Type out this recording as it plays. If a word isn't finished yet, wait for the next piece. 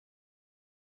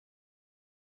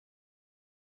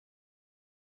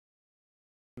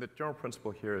The general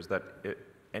principle here is that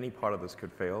any part of this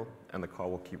could fail, and the car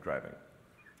will keep driving.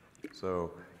 So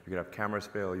you could have cameras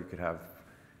fail, you could have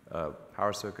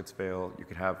power circuits fail, you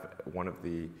could have one of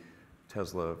the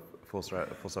Tesla full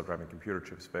self-driving computer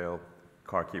chips fail,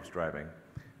 car keeps driving.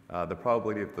 The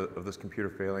probability of this computer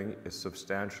failing is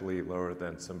substantially lower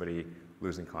than somebody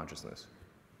losing consciousness.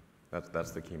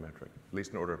 That's the key metric, at least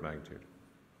an order of magnitude.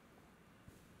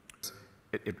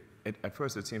 At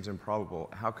first it seems improbable.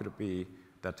 How could it be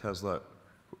that Tesla,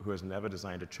 who has never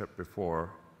designed a chip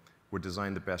before, would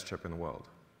design the best chip in the world?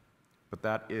 But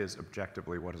that is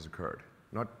objectively what has occurred.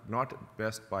 Not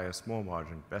best by a small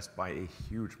margin, best by a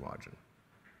huge margin.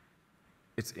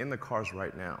 It's in the cars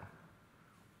right now.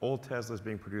 All Teslas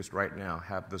being produced right now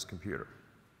have this computer.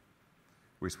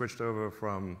 We switched over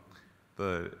from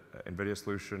the NVIDIA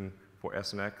solution for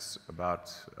S and X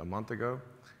about a month ago,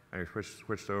 and we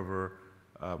switched over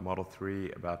Model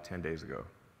 3 about 10 days ago.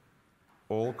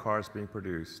 All cars being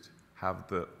produced have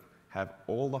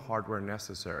all the hardware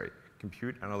necessary,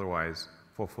 compute and otherwise,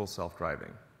 for full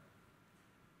self-driving.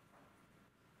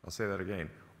 I'll say that again.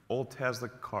 All Tesla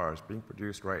cars being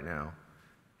produced right now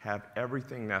have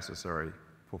everything necessary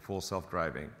for full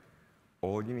self-driving.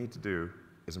 All you need to do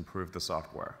is improve the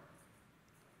software.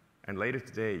 And later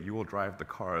today, you will drive the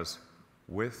cars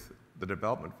with the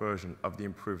development version of the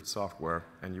improved software,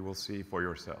 and you will see for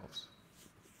yourselves.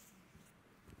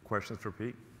 Questions for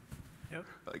Pete? Yep.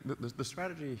 The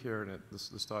strategy here, and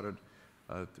this started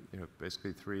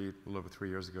basically a little over 3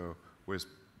 years ago, was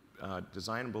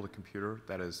design and build a computer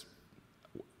that is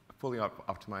fully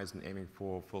optimized and aiming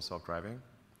for full self-driving,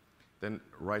 then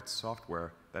write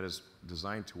software that is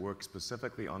designed to work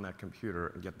specifically on that computer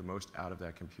and get the most out of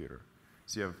that computer.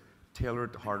 So you have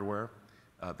tailored hardware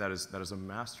that is a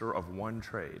master of one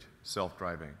trade,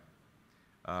 self-driving.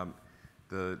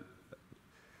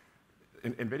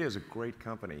 NVIDIA is a great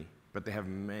company, but they have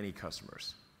many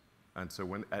customers. And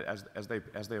so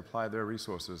as they apply their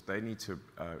resources, they need to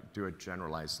do a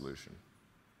generalized solution.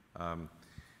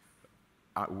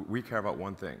 We care about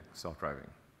one thing,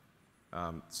 self-driving.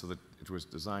 So that it was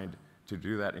designed to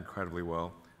do that incredibly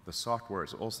well. The software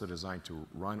is also designed to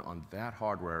run on that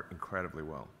hardware incredibly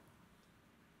well.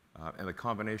 And the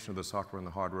combination of the software and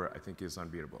the hardware, I think, is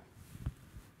unbeatable.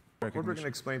 What we're going to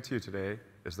explain to you today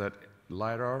is that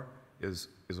LiDAR is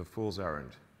a fool's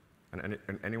errand. And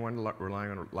anyone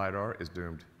relying on LiDAR is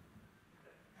doomed.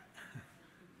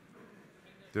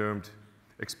 Doomed.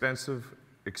 Expensive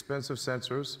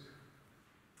sensors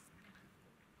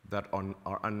that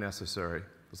are unnecessary.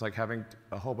 It's like having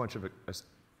a whole bunch of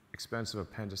expensive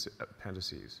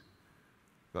appendices.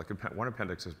 Like one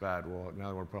appendix is bad, well, now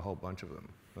they want to put a whole bunch of them.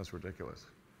 That's ridiculous.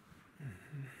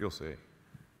 You'll see.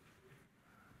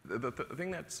 The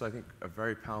thing that's, I think, a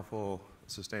very powerful,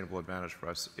 sustainable advantage for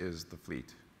us is the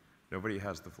fleet. Nobody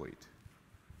has the fleet.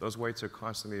 Those weights are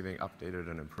constantly being updated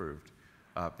and improved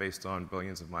based on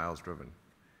billions of miles driven.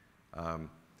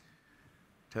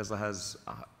 Tesla has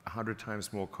 100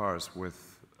 times more cars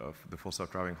with the full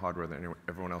self-driving hardware than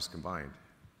everyone else combined.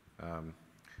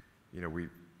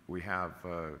 We have,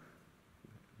 by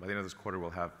the end of this quarter, we'll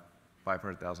have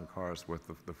 500,000 cars with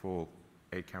the full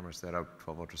 8-camera setup,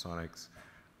 12 ultrasonics.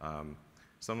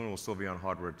 Some of them will still be on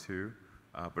hardware too,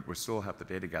 but we still have the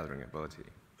data gathering ability.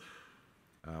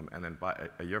 And then by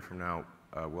a year from now,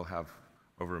 we'll have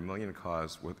over 1 million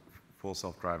cars with full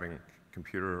self-driving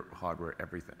computer, hardware,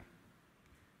 everything.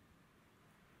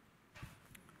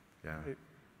 Yeah.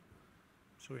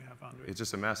 So we have Andre. It's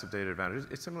just a massive data advantage.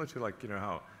 It's similar to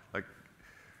how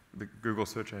the Google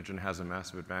search engine has a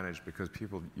massive advantage because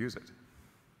people use it,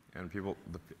 and people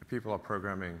are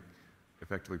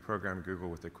effectively programming Google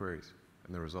with their queries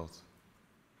and their results.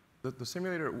 The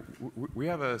simulator, we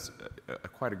have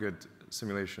quite a good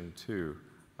simulation too,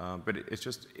 but it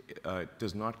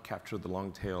does not capture the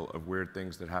long tail of weird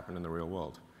things that happen in the real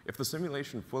world. If the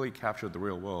simulation fully captured the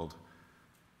real world,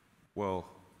 well,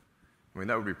 I mean,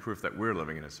 that would be proof that we're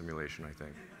living in a simulation, I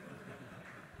think.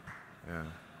 Yeah.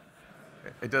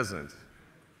 It doesn't.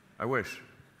 I wish.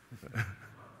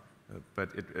 But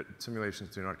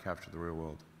simulations do not capture the real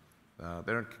world.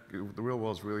 The real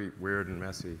world's really weird and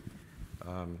messy.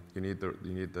 You need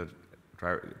the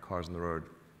cars on the road.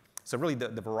 So really, the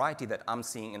variety that I'm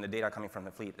seeing in the data coming from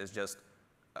the fleet is just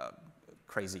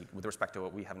crazy with respect to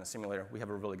what we have in the simulator. We have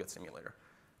a really good simulator.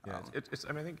 Yeah,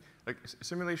 I mean, I think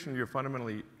simulation, you're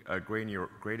fundamentally grading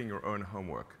your own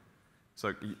homework.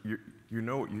 So if you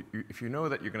know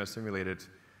that you're going to simulate it,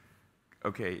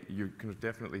 okay, you can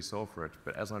definitely solve for it.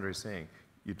 But as Andre is saying,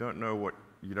 you don't know what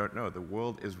you don't know. The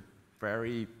world is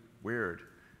very weird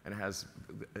and has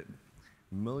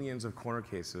millions of corner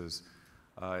cases.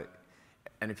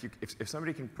 and if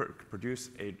somebody can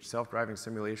produce a self-driving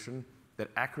simulation that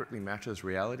accurately matches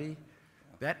reality,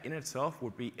 that in itself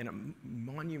would be a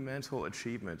monumental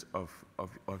achievement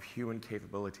of human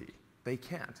capability. They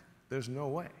can't. There's no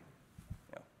way.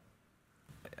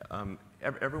 Yeah.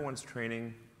 Everyone's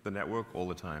training the network all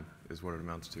the time is what it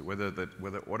amounts to. Whether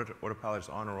autopilot is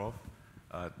on or off,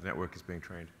 the network is being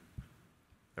trained.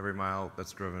 Every mile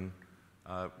that's driven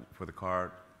for the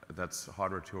car that's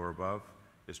hardware 2 or above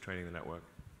is training the network.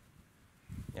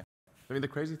 Yeah. I mean, the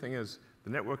crazy thing is the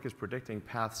network is predicting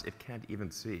paths it can't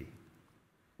even see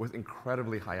with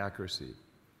incredibly high accuracy.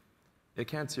 It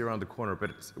can't see around the corner,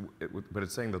 but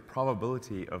it's saying the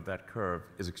probability of that curve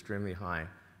is extremely high,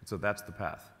 and so that's the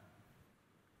path.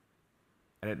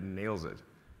 And it nails it.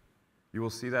 You will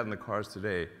see that in the cars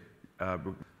today.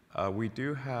 We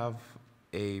do have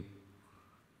a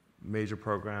major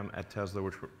program at Tesla,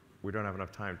 which we don't have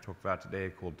enough time to talk about today,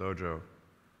 called Dojo.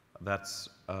 That's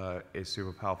a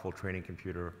super powerful training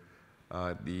computer.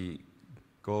 The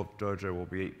goal of Dojo will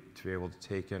be to be able to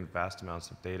take in vast amounts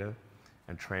of data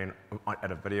and train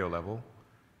at a video level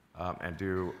and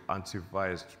do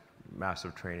unsupervised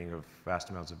massive training of vast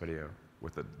amounts of video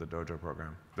with the Dojo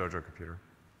program, Dojo computer.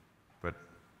 But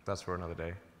that's for another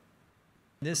day.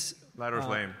 LiDAR is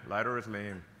lame. LiDAR is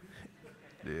lame.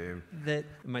 Lame.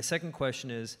 My second question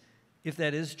is, if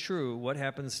that is true, what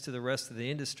happens to the rest of the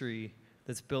industry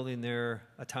that's building their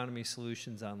autonomy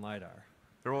solutions on LiDAR?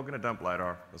 They're all going to dump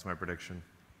LiDAR. That's my prediction.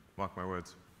 Mark my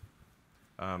words.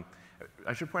 I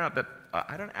should point out that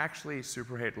I don't actually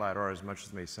super hate LiDAR as much as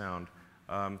it may sound.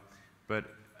 But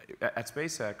at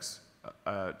SpaceX,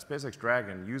 SpaceX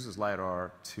Dragon uses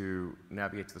LiDAR to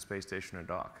navigate to the space station and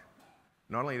dock.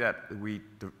 Not only that,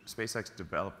 SpaceX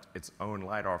developed its own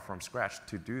LiDAR from scratch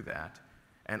to do that,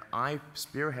 and I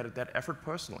spearheaded that effort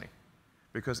personally.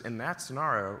 Because in that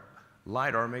scenario,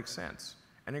 LiDAR makes sense.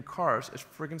 And in cars, it's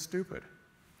friggin' stupid.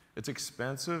 It's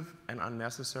expensive and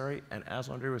unnecessary, and as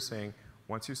Andre was saying,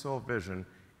 once you solve vision,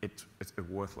 it's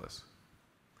worthless.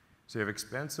 So you have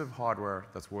expensive hardware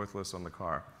that's worthless on the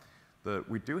car.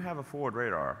 We do have a forward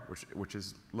radar, which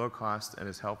is low cost and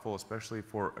is helpful, especially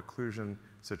for occlusion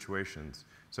situations.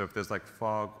 So if there's like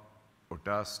fog or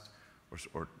dust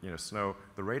or snow,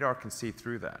 the radar can see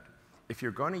through that. If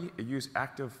you're going to use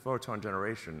active photon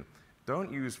generation,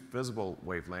 don't use visible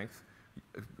wavelength,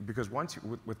 because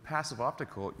with passive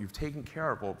optical, you've taken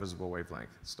care of all visible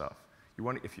wavelength stuff. You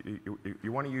want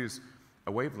to use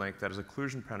a wavelength that is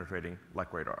occlusion penetrating,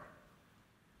 like radar.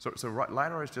 So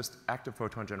LiDAR is just active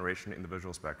photon generation in the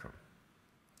visual spectrum.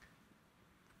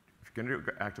 If you're going to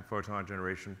do active photon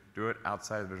generation, do it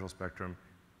outside the visual spectrum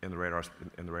in the radar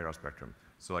spectrum.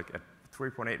 So like at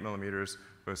 3.8 millimeters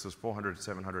versus 400 to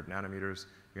 700 nanometers,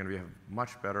 you're going to have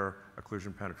much better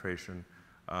occlusion penetration,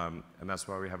 and that's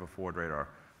why we have a forward radar.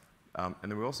 And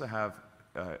then we also have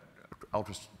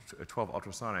 12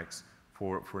 ultrasonics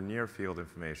for near field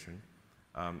information,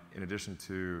 in addition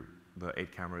to the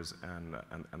 8 cameras and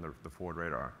the forward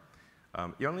radar.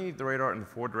 You only need the radar in the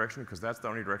forward direction because that's the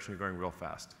only direction you're going real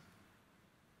fast.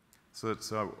 So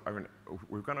I mean,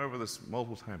 we've gone over this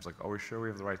multiple times. Like, are we sure we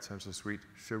have the right sensor suite?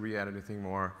 Should we add anything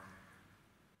more?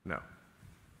 No.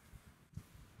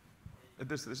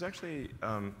 There's actually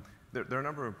there are a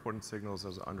number of important signals,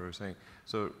 as Andre was saying.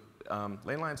 So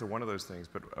lane lines are one of those things,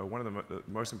 but one of the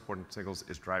most important signals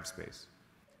is drive space.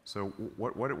 So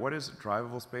what is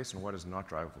drivable space and what is not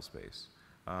drivable space?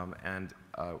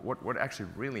 What actually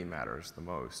really matters the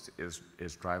most is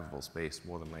drivable space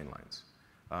more than lane lines.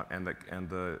 And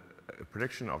the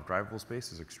prediction of drivable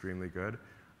space is extremely good.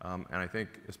 And I think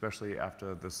especially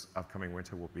after this upcoming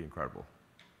winter will be incredible.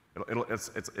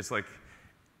 It's like,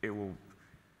 it will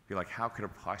be like, how could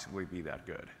it possibly be that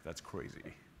good? That's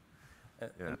crazy.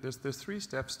 Yeah. There's 3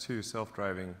 steps to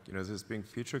self-driving. There's being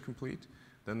feature complete.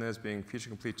 Then there's being feature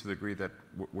complete to the degree that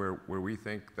where we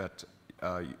think that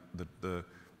the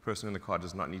person in the car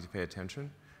does not need to pay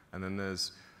attention. And then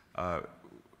there's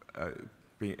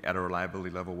being at a reliability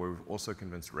level where we've also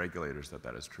convinced regulators that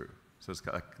that is true. So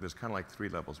there's kind of like 3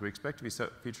 levels. We expect to be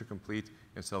feature complete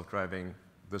in self-driving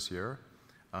this year.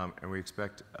 And we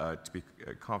expect to be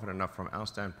confident enough from our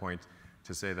standpoint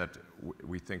to say that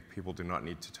we think people do not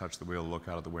need to touch the wheel, look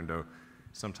out of the window,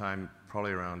 sometime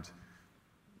probably around,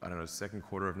 I don't know, second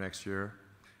quarter of next year.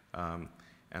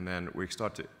 And then we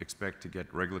start to expect to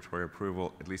get regulatory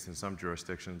approval, at least in some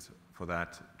jurisdictions, for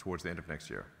that towards the end of next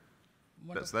year.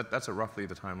 That's roughly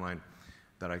the timeline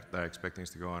that I expect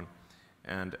things to go on.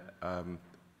 And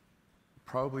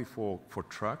probably for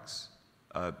trucks,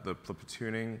 the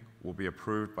platooning will be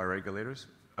approved by regulators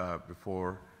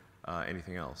before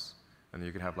anything else. And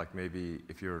you could have, like, maybe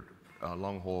if you're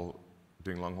long haul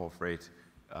doing long-haul freight,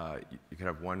 you could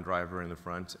have one driver in the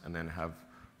front and then have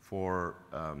 4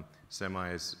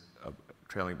 semis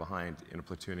trailing behind in a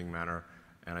platooning manner.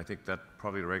 And I think that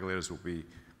probably the regulators will be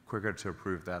quicker to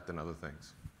approve that than other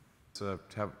things. So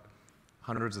to have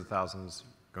hundreds of thousands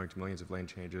going to millions of lane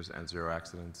changes and 0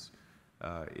 accidents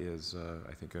is,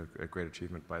 I think, a great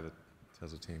achievement by the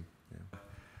Tesla team. Yeah.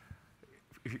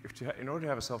 In order to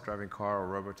have a self-driving car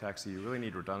or robotaxi, you really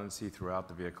need redundancy throughout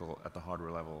the vehicle at the hardware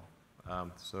level.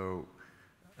 So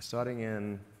starting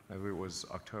in, I believe it was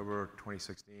October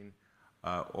 2016,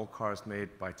 all cars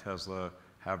made by Tesla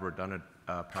have redundant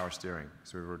power steering.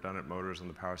 So we have redundant motors on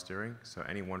the power steering. So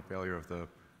any one failure of the,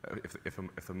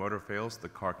 if the motor fails, the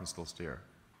car can still steer.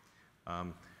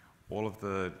 All of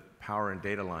the power and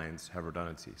data lines have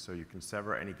redundancy. So you can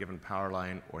sever any given power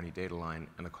line or any data line,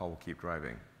 and the car will keep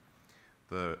driving.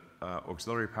 The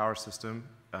auxiliary power system,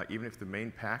 even if the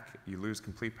main pack, you lose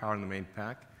complete power in the main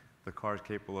pack, the car is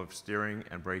capable of steering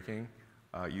and braking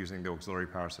using the auxiliary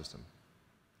power system.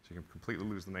 So you can completely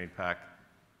lose the main pack,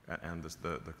 and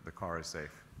the car is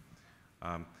safe.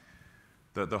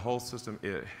 The whole system,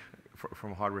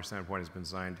 from a hardware standpoint, has been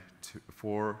designed to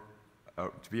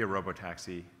be a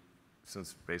robotaxi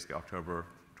since basically October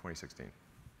 2016.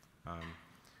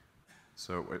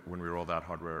 So when we rolled out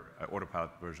hardware,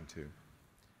 Autopilot version 2.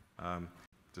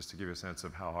 Just to give you a sense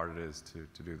of how hard it is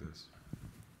to do this.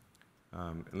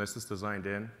 Unless it's designed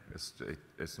in,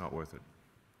 it's not worth it.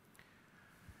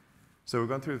 So we're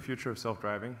going through the future of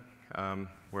self-driving,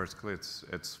 where it's clear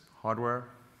it's hardware,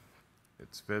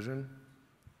 it's vision,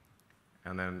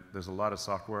 and then there's a lot of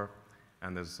software,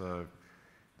 and there's the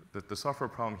software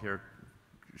problem here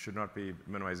should not be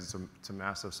minimized. It's a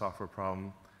massive software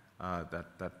problem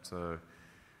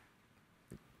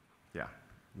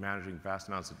managing vast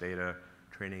amounts of data,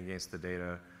 training against the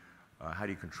data, how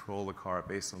do you control the car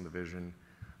based on the vision?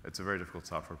 It's a very difficult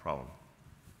software problem.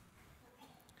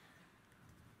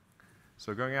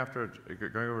 So going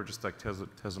over just like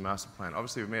Tesla master plan,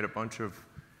 obviously we've made a bunch of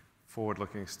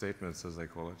forward-looking statements, as they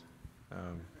call it.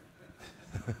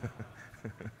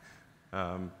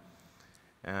 But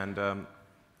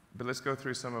let's go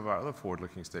through some of our other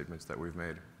forward-looking statements that we've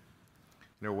made.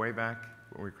 You know, way back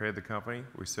when we created the company,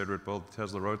 we said we'd build the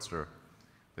Tesla Roadster.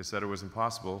 They said it was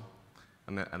impossible,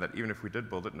 and that even if we did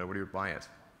build it, nobody would buy it.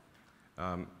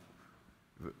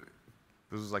 This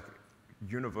was like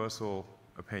universal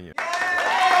opinion.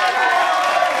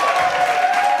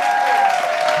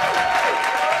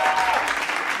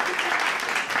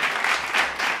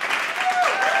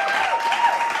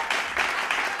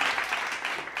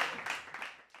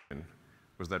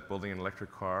 Was that building an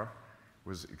electric car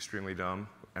was extremely dumb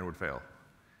and would fail.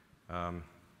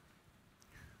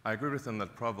 I agreed with them that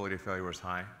the probability of failure was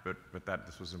high, but that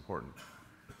this was important.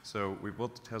 So we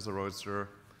built the Tesla Roadster,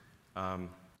 got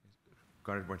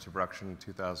it into production in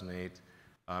 2008,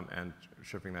 and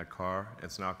shipping that car.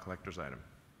 It's now a collector's item.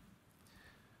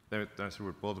 Then I said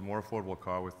we'd build a more affordable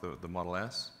car with the Model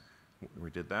S.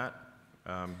 We did that.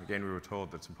 Again, we were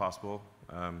told that's impossible.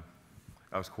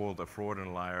 I was called a fraud and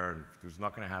a liar, and it was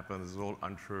not going to happen. This is all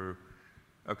untrue.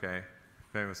 Okay,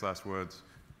 famous last words.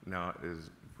 Now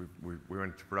we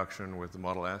went into production with the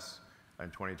Model S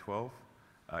in 2012.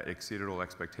 It exceeded all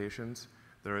expectations.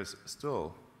 There is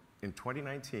still, in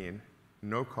 2019,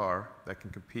 no car that can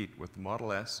compete with the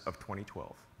Model S of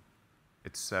 2012.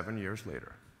 It's 7 years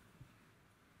later.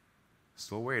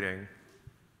 Still waiting.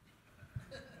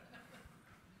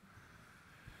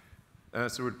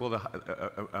 So we'd build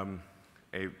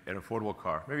an affordable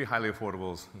car, maybe highly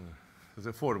affordable. It's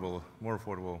affordable, more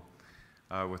affordable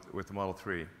with the Model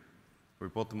 3. We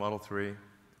built the Model 3.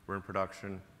 We're in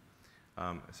production.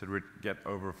 I said we'd get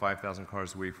over 5,000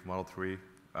 cars a week for Model 3.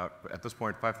 At this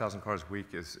point, 5,000 cars a week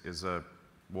is a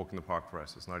walk in the park for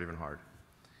us. It's not even hard.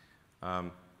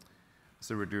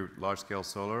 So we'd do large-scale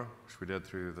solar, which we did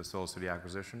through the Solar City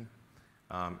acquisition,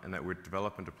 and that we'd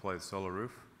develop and deploy the solar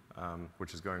roof,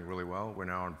 which is going really well. We're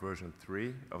now on version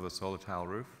 3 of the solar tile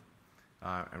roof,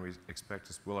 and we expect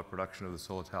to spool up production of the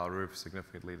solar tile roof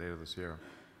significantly later this year.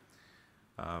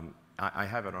 I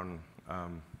have it on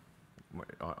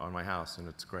my house, and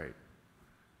it's great.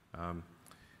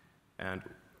 And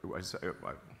I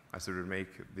said we'd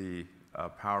make the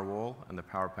power wall and the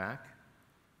power pack,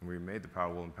 and we made the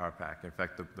power wall and power pack. In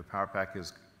fact, the power pack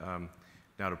is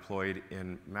now deployed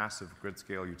in massive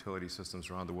grid-scale utility systems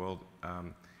around the world,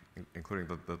 including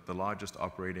the largest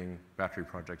operating battery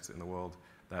projects in the world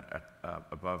that at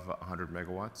above 100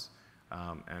 megawatts.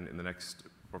 And in the next,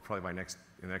 or probably in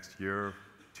the next year,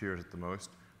 2 years at the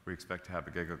most, we expect to have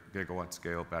a gigawatt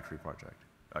scale battery project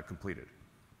completed.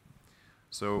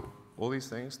 So all these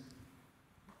things,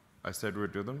 I said we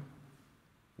would do them,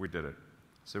 we did it.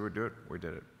 I said we'd do it, we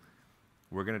did it.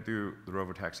 We're going to do the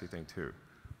robotaxi thing too.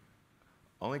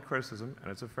 Only criticism,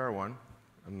 and it's a fair one,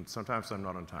 and sometimes I'm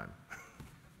not on time.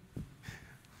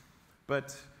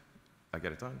 But I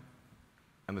get it done,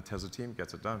 and the Tesla team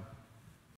gets it done.